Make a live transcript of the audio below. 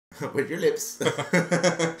With your lips.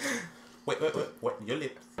 Wait, your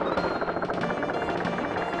lips.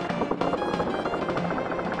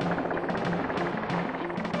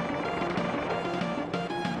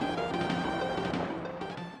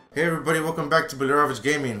 Hey everybody, welcome back to Bidoof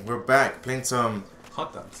Gaming. We're back playing some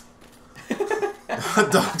Hot dogs.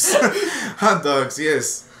 hot dogs. Hot dogs,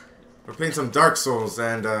 yes. We're playing some Dark Souls,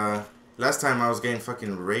 and last time I was getting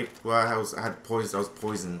fucking raped. Well, I was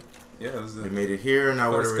poisoned. Yeah, it was. We made it here. Now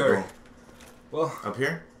where do we go? Well, up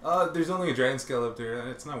here. There's only a dragon scale up there.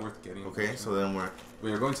 It's not worth getting. Okay, so then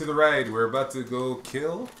we are going to the right. We're about to go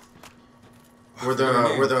kill. Where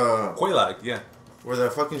the Quailag, yeah. Where the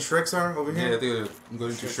fucking Shreks are over here? Yeah, they're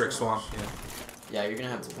going to Shrek Swamp. Yeah. Yeah, you're gonna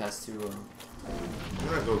have to pass through. I'm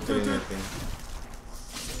gonna go killing that thing.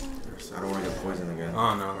 I don't want to get poisoned again.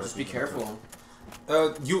 Oh no! Just be careful.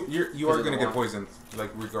 You are gonna get poisoned,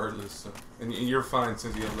 like regardless. So. And you're fine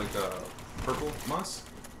since you have like a purple moss.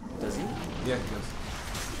 Does he? Yeah, he does.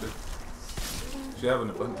 Should have an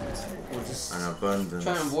abundance. We'll just an abundance.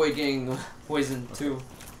 try and avoid getting poisoned too.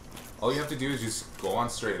 All you have to do is just go on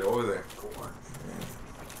straight over there. Go on.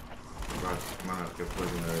 I'm gonna get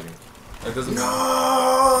poisoned already. It doesn't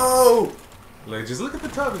No! matter. Like, just look at the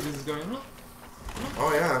tub. It's just going.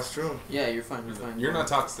 Oh yeah, that's true. Yeah, you're fine. You're fine. You're not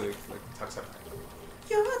toxic. Like toxic.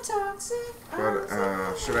 You're toxic. But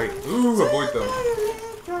should I? Ooh, avoid them.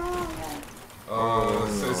 Oh,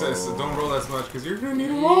 so don't roll as much because you're gonna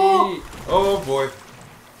need a roll. Oh boy.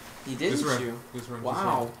 He did hit you. Just run.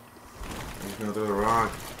 Wow. He's gonna do the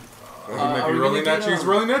rock. He might be rolling at you. He's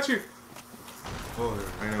rolling at you. Oh,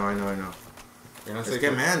 I know. You're not Let's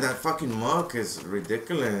get man. That fucking muck is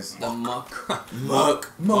ridiculous. The muck.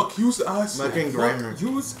 Muck. Use acid. Muck and grimer.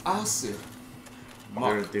 Use acid.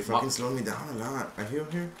 They fucking slowed me down a lot. I heal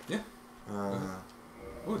here. Yeah.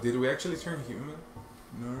 Oh, did we actually turn human?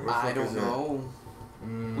 No. I don't know.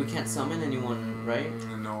 We can't summon anyone, right?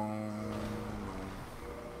 No.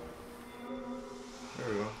 There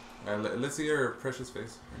we go. Let's see your precious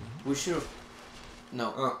face. We should have.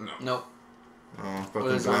 No. No. Nope. Oh,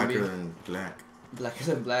 fucking blacker than black. Blacker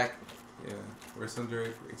than black. Yeah, we're under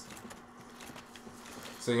race.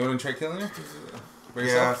 So you want to try killing her?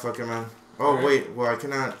 Yeah, fuck it, man. Oh wait, well I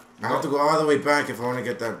cannot. I have to go all the way back if I want to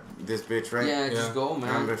get this bitch, right? Yeah, just go,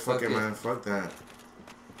 man. But fuck it, man. Fuck that.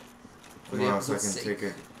 For the episode's I can sake. take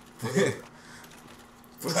it.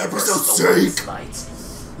 For the episode's sake. Fuck.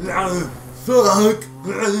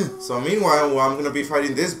 So meanwhile, while I'm gonna be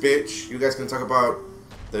fighting this bitch, you guys can talk about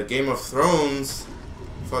the Game of Thrones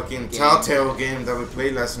fucking Telltale game that we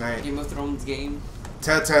played last night. Game of Thrones game.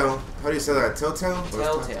 Telltale. How do you say that? Telltale?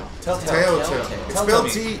 Telltale. Telltale. It's spelled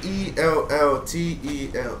T-E-L-L-T-E-L-L.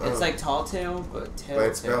 It's like Tall Tale, but Telltale. But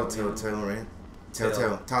it's spelled Telltale, right?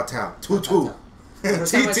 Telltale. Telltale. Tutu. The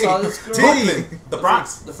first time I saw this girl, the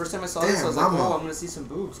Bronx. The first time I saw this, I was like, oh, I'm gonna see some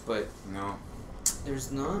boobs, but no. There's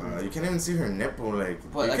none. You can't even see her nipple, like.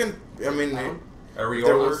 But you can. I mean, I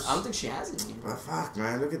don't think she has any. But fuck,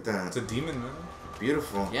 man, look at that. It's a demon, man.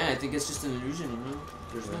 Beautiful. Yeah, I think it's just an illusion, you know.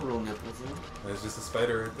 There's no real nipples, you know. It's just a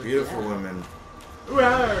spider. Right there. Beautiful women.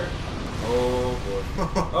 Oh boy.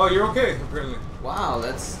 Oh, you're okay, apparently. Wow,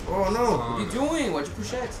 that's. Oh no. What are you doing? What'd you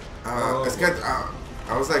project?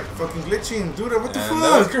 I was like fucking glitching, dude. What the fuck?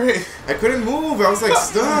 That was great. I couldn't move. I was like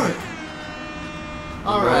stuck.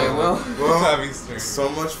 Alright, well. So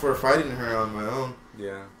much for fighting her on my own.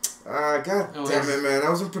 Yeah. God damn it, man. I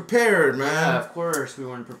wasn't prepared, man. Yeah, of course we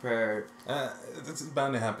weren't prepared. That's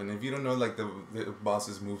bound to happen. If you don't know, like, the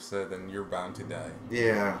boss's moveset, then you're bound to die.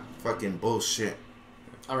 Yeah. Fucking bullshit.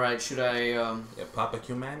 Alright, should I, Yeah, Papa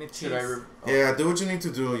Humanity. Should I... Yeah, do what you need to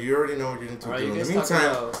do. You already know what you need to do. You In guys the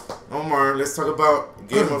meantime, Omar, let's talk about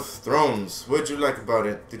Game of Thrones. What did you like about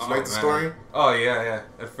it? Did you like the story? Oh, yeah.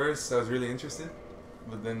 At first, I was really interested.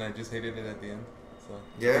 But then I just hated it at the end. So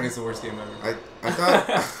yeah, I think it's the worst game ever. I thought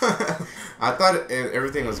I thought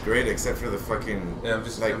everything was great except for the fucking I'm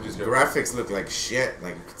just graphics look like shit.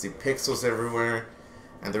 Like you could see pixels everywhere,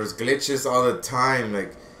 and there was glitches all the time.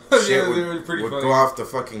 Like shit would go off the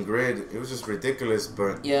fucking grid. It was just ridiculous.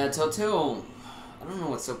 But yeah, Telltale. I don't know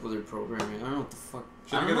what's up with their programming. I don't know what the fuck.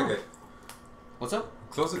 What's up?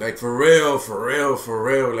 Close it. Like for real.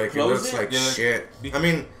 Like it looks like shit. I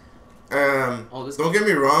mean. Don't get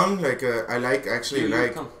me wrong. Like I like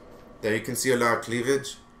that you can see a lot of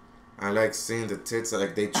cleavage. I like seeing the tits.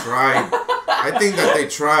 Like they tried. I think that they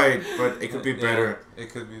tried, but it could be better. It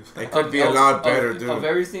could be. It could be a lot better, dude. Of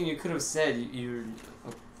everything you could have said, you're.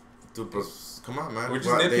 Dude, but come on, man. We're just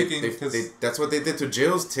nitpicking. That's what they did to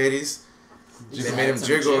Jill's titties. They made him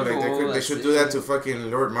jiggle. Like they should do that to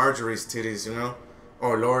fucking Lord Marjorie's titties, you know.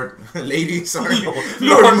 Or Lord Lady, sorry.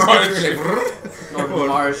 Lord Marjorie. No,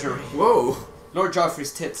 Marjorie. Whoa. Lord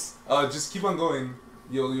Joffrey's tits. Just keep on going.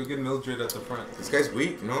 You'll get Mildred at the front. This guy's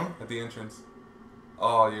weak, no? At the entrance.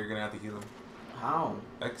 Oh, you're gonna have to heal him. How?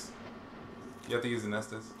 X. You have to use the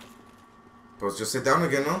Nestus. But just sit down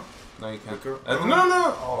again, no? No, you can't. No.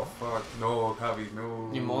 No. Oh, fuck. No, Javi, no.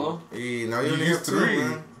 Ni modo? Hey, now you use 3.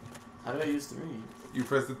 Man. How did I use 3? You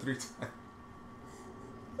pressed it 3 times.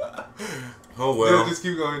 Oh, well. Yeah, just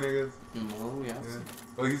keep going, I guess. Ni modo, yeah.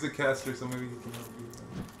 Oh, he's a caster, so maybe he can help you.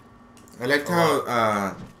 I liked how,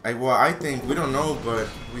 I think, we don't know, but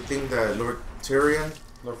we think that Lord Tyrion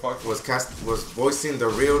was voicing the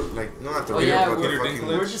real, like, not the real, but the fucking...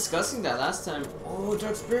 We were discussing that last time. Oh,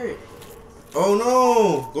 Dark Spirit. Oh,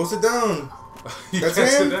 no! Go sit down! That's him?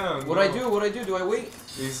 Sit down. What'd I do? Do I wait?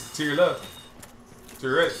 He's to your left. To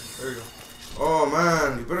your right. There you go. Oh,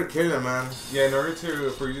 man. You better kill her, man. Yeah, in order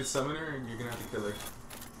for you to summon her, you're gonna have to kill her.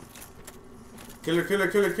 Kill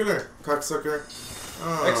her. Cocksucker.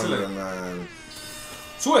 Oh, excellent. Man.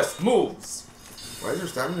 Swift moves. Why is her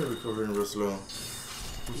stamina recovering real slow?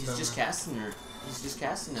 He's just casting her. He's just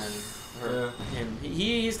casting at her. Yeah. Him.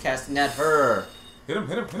 He is casting at her. Hit him.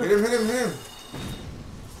 Hit him.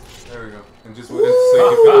 There we go. And just wait so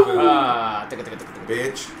you can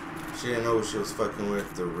Bitch. She didn't know she was fucking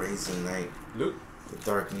with the Raisin Knight. Luke. The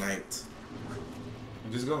Dark Knight.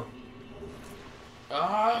 Just go.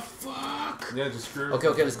 Ah, fuck. Yeah, just screw. Okay,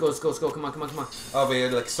 let's go. Come on. Oh, but yeah,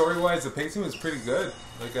 like story-wise, the pacing was pretty good.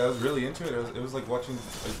 Like I was really into it. It was like watching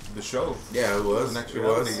the show. Yeah, it was. It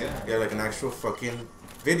was. Yeah, like an actual fucking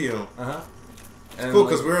video. And cool,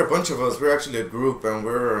 because we're a bunch of us. We're actually a group, and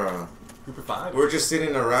we're group of 5. We're just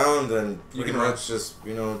sitting around and pretty much just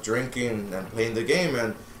drinking and playing the game.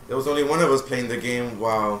 And there was only one of us playing the game,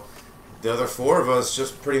 while the other 4 of us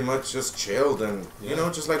just pretty much just chilled and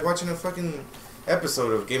just like watching a fucking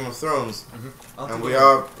episode of Game of Thrones. And we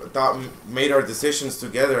all made our decisions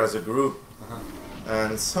together as a group.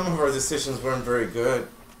 And some of our decisions weren't very good.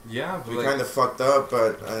 Yeah, we kind of fucked up,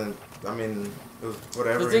 but I mean, it was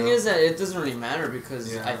whatever. The thing is that it doesn't really matter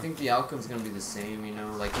because I think the outcome's gonna be the same.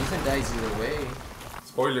 Like Ethan dies either way.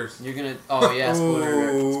 Spoilers. You're gonna. Oh yeah,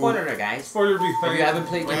 spoiler, guys. Spoiler. If you haven't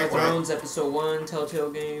played Game of Thrones episode 1,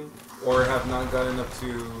 Telltale game, or have not gotten up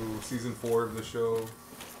to season 4 of the show.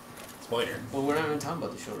 Spoiler. Well, we're not even talking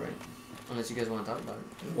about the show, right? Unless you guys want to talk about it.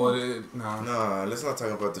 Well, no, let's not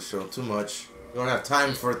talk about the show too much. We don't have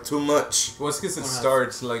time for too much. Well, it's because it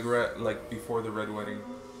starts like before the Red Wedding,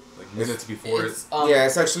 like minutes before it. Yeah,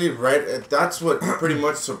 it's actually right. That's what pretty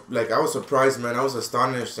much I was surprised, man. I was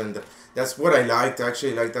astonished, and that's what I liked. I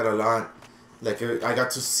actually liked that a lot. Like I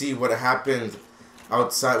got to see what happened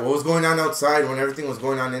outside. What was going on outside when everything was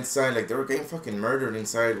going on inside? Like they were getting fucking murdered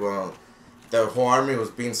inside. Well, the whole army was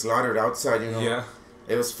being slaughtered outside. Yeah.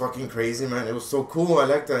 It was fucking crazy, man. It was so cool. I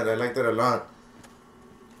liked that. I liked that a lot.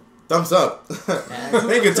 Thumbs up.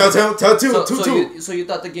 Thank you. Telltale. So you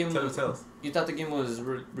thought the game? You thought the game was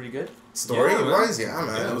really good? Story-wise, yeah,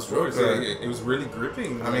 man. It was really good. It was really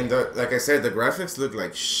gripping. I mean, like I said, the graphics looked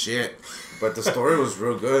like shit, but the story was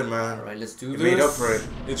real good, man. All right, let's do this. Made up for it.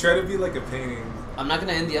 It tried to be like a painting. I'm not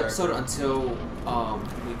gonna end the episode until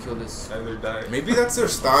we kill this. Either die. Maybe that's their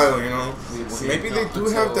style, Maybe they do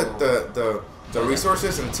have the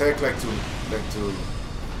resources and tech to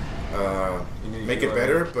make it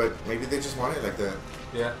better, but maybe they just want it like that.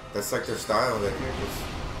 Yeah. That's like their style. Like, just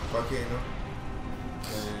fuck it,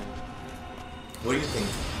 What do you think?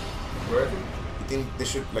 What do I think? You think they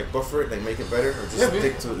should like buffer it, like make it better, or just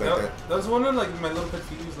stick to it like that? That was one of like my little pet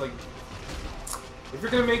peeves. Like, if you're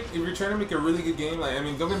trying to make a really good game, like I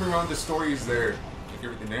mean, don't get me wrong, the story is there,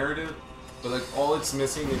 like the narrative, but like all it's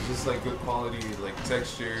missing is just like good quality, like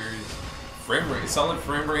textures, frame rate, solid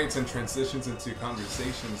frame rates, and transitions into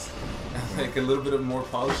conversations, and like a little bit of more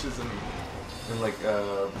polishes and like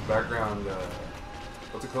background,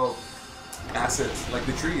 what's it called? Assets, like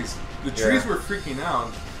the trees. The trees were freaking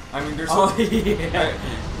out. I mean, there's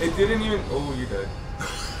it didn't even. Oh, you died.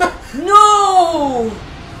 No,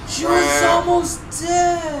 she was almost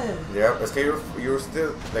dead. Yeah, it's okay. You were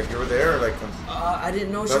still like you were there, like. I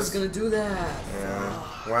didn't know she was gonna do that.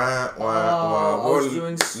 Yeah. Wow.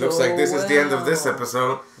 Looks like this is the end of this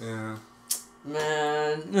episode. Yeah.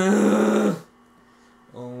 Man.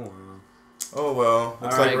 Oh well.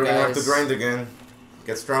 Looks like we're gonna have to grind again.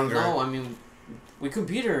 Get stronger. No, I mean, we could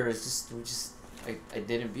beat her. It's just, I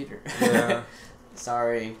didn't beat her. Yeah.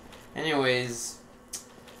 Sorry. Anyways.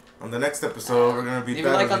 On the next episode, we're gonna be leave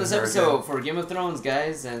a like on this episode for Game of Thrones,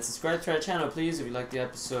 guys, and subscribe to our channel, please, if you like the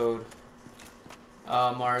episode.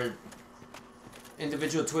 Our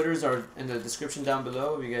individual Twitters are in the description down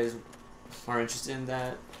below if you guys are interested in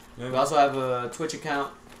that. Yeah. We also have a Twitch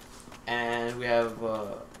account. And we have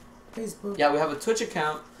Facebook. Yeah, we have a Twitch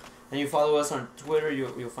account, and you follow us on Twitter.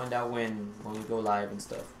 You'll find out when we go live and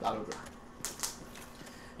stuff. Blah blah blah.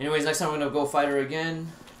 Anyways, next time we're gonna go fight her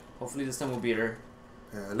again. Hopefully this time we'll beat her.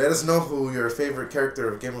 Let us know who your favorite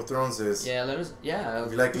character of Game of Thrones is. Yeah, let us. Yeah.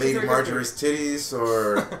 If you like Lady Marjorie's titties,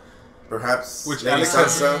 or perhaps which Lady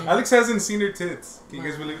Sansa. Alex hasn't seen her tits. Can you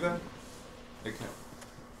guys believe that? I can't.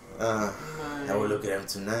 I will look at him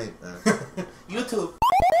tonight. YouTube.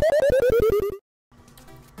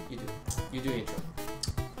 You do intro.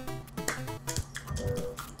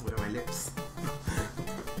 What are my lips?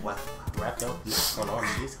 What? Wrapped up lips on our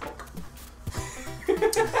disc. Two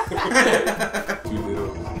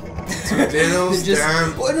littles, just,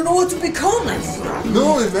 damn. I don't know what to become.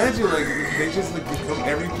 No, imagine like they just like become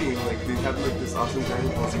everything. Like they have like this awesome Dragon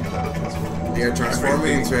Ball Z battle transform. They are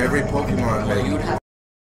transforming into every Pokemon. Like You would have.